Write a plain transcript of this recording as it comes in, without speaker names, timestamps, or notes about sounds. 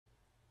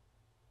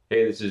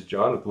Hey, this is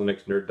John with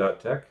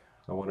LinuxNerd.tech.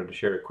 I wanted to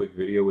share a quick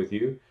video with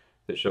you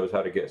that shows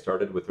how to get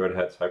started with Red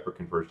Hat's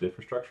Hyperconverged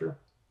Infrastructure.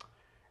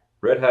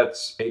 Red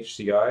Hat's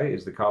HCI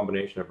is the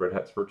combination of Red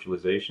Hat's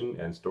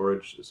virtualization and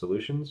storage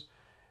solutions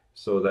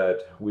so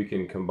that we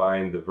can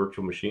combine the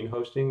virtual machine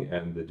hosting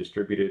and the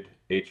distributed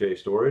HA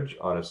storage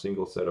on a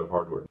single set of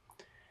hardware.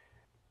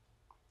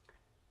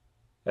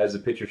 As the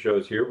picture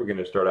shows here, we're going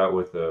to start out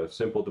with a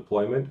simple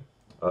deployment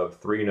of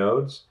 3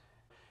 nodes,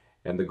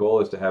 and the goal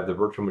is to have the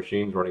virtual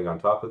machines running on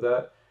top of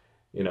that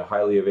in a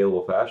highly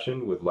available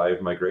fashion with live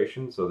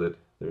migration so that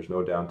there's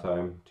no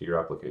downtime to your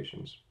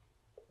applications.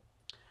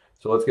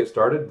 So let's get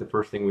started. The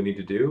first thing we need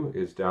to do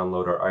is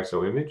download our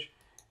ISO image,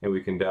 and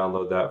we can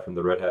download that from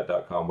the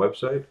redhat.com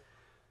website.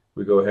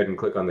 We go ahead and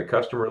click on the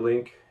customer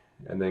link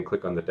and then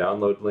click on the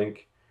download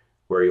link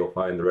where you'll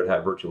find the Red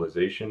Hat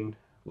virtualization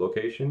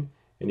location,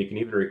 and you can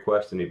even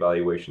request an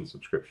evaluation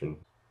subscription.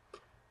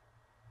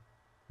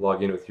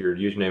 Log in with your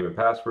username and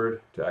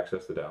password to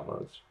access the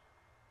downloads.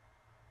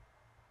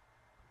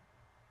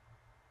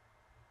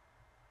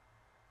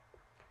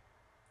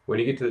 When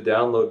you get to the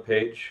download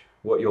page,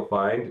 what you'll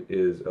find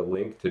is a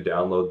link to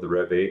download the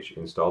RevH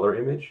installer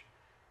image.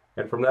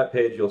 And from that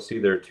page, you'll see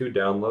there are 2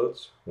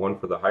 downloads, one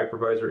for the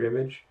hypervisor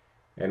image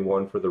and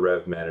one for the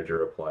Rev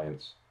Manager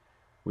appliance.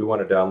 We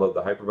want to download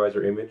the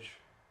hypervisor image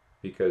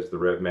because the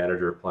Rev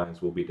Manager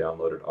appliance will be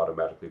downloaded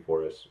automatically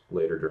for us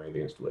later during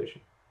the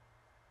installation.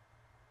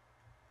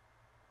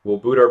 We'll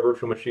boot our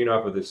virtual machine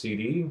off of the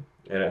CD,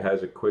 and it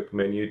has a quick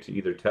menu to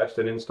either test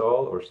and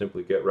install or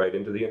simply get right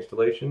into the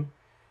installation.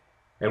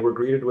 And we're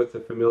greeted with the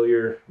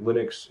familiar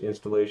Linux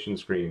installation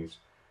screens.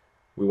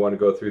 We want to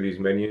go through these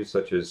menus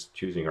such as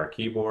choosing our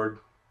keyboard,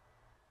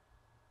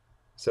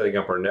 setting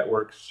up our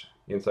networks.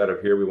 Inside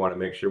of here we want to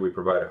make sure we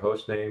provide a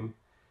host name.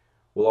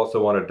 We'll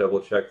also want to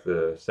double check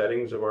the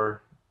settings of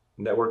our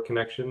network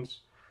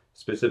connections.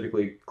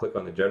 Specifically click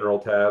on the General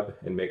tab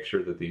and make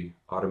sure that the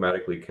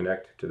automatically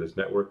connect to this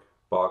network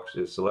box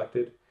is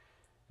selected,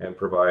 and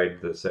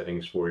provide the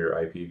settings for your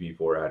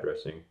IPv4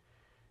 addressing.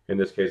 In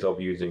this case I'll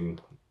be using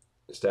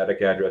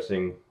static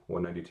addressing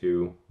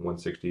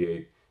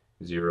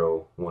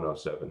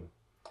 192.168.0.107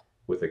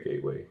 with a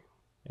gateway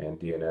and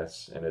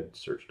DNS and a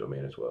search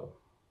domain as well.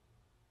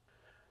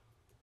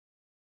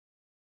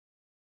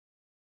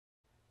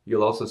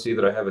 You'll also see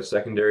that I have a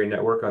secondary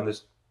network on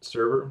this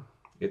server.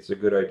 It's a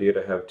good idea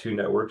to have 2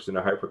 networks in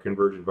a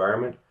hyperconverged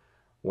environment,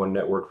 one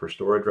network for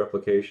storage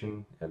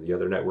replication and the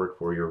other network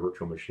for your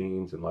virtual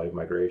machines and live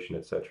migration,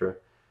 etc.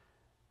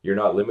 You're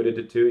not limited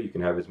to 2, you can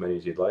have as many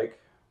as you'd like,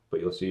 but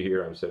you'll see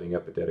here I'm setting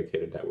up a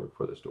dedicated network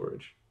for the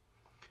storage.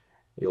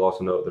 You'll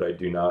also note that I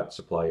do not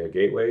supply a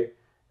gateway,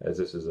 as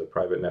this is a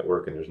private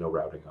network and there's no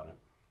routing on it.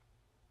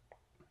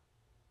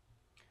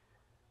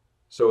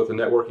 So with the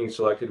networking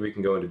selected, we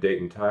can go into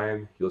date and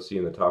time. You'll see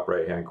in the top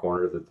right hand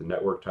corner that the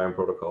network time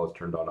protocol is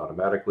turned on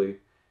automatically.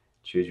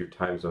 Choose your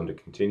time zone to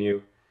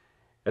continue.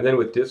 And then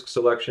with disk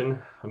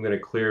selection, I'm going to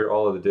clear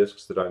all of the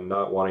disks that I'm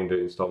not wanting to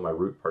install my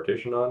root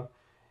partition on.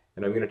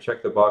 And I'm going to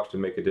check the box to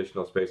make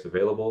additional space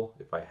available.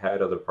 If I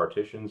had other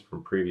partitions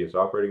from previous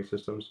operating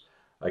systems,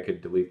 I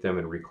could delete them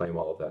and reclaim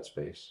all of that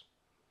space.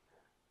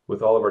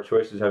 With all of our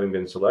choices having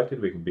been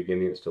selected, we can begin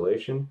the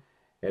installation,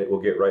 and it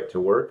will get right to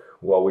work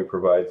while we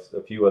provide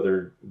a few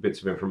other bits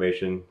of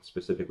information,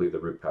 specifically the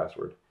root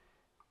password.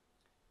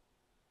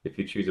 If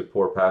you choose a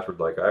poor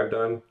password like I've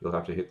done, you'll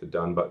have to hit the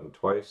done button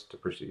twice to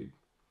proceed.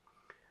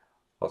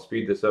 I'll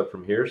speed this up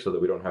from here so that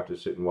we don't have to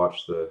sit and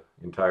watch the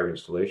entire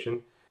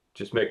installation.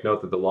 Just make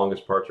note that the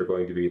longest parts are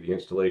going to be the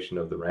installation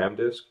of the RAM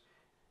disk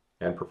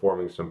and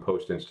performing some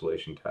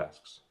post-installation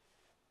tasks.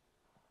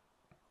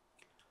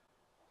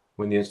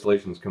 When the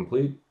installation is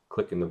complete,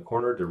 click in the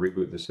corner to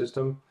reboot the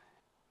system.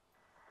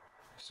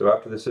 So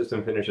after the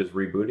system finishes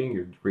rebooting,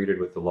 you're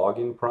greeted with the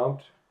login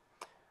prompt.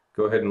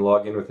 Go ahead and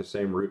log in with the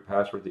same root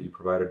password that you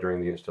provided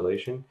during the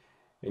installation,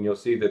 and you'll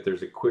see that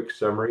there's a quick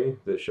summary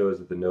that shows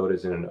that the node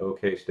is in an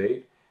OK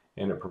state,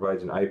 and it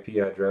provides an IP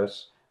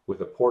address with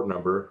a port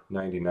number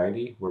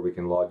 9090 where we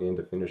can log in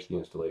to finish the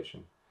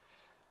installation.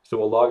 So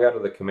we'll log out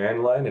of the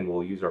command line and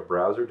we'll use our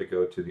browser to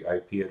go to the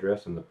IP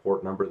address and the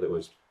port number that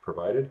was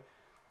provided.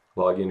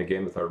 Log in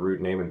again with our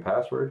root name and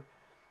password.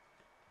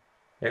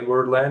 And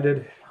we're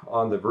landed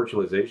on the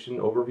virtualization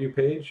overview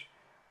page.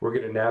 We're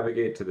going to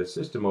navigate to the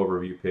system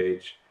overview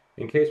page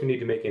in case we need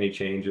to make any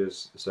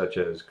changes, such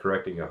as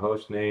correcting a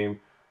host name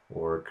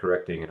or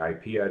correcting an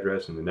IP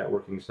address in the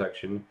networking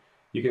section.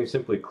 You can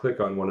simply click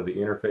on one of the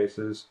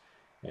interfaces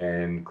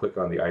and click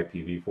on the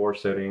IPv4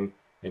 setting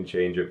and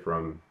change it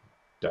from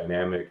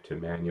dynamic to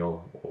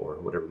manual or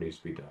whatever needs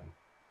to be done.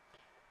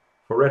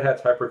 For Red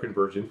Hat's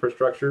Hyperconverged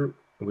Infrastructure,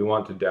 we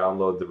want to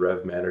download the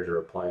Rev Manager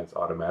appliance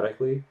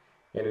automatically,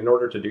 and in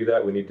order to do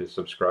that we need to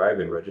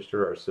subscribe and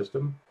register our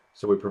system.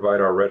 So we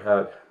provide our Red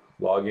Hat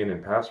login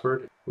and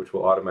password, which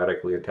will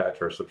automatically attach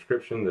our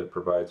subscription that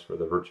provides for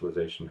the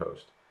virtualization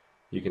host.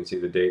 You can see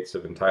the dates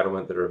of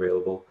entitlement that are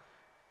available.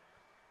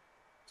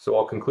 So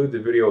I'll conclude the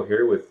video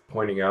here with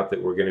pointing out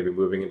that we're going to be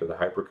moving into the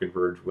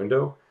hyperconverged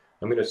window.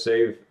 I'm going to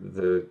save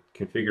the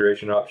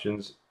configuration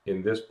options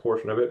in this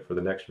portion of it for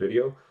the next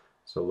video,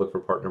 so look for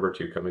part number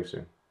 2 coming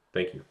soon.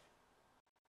 Thank you.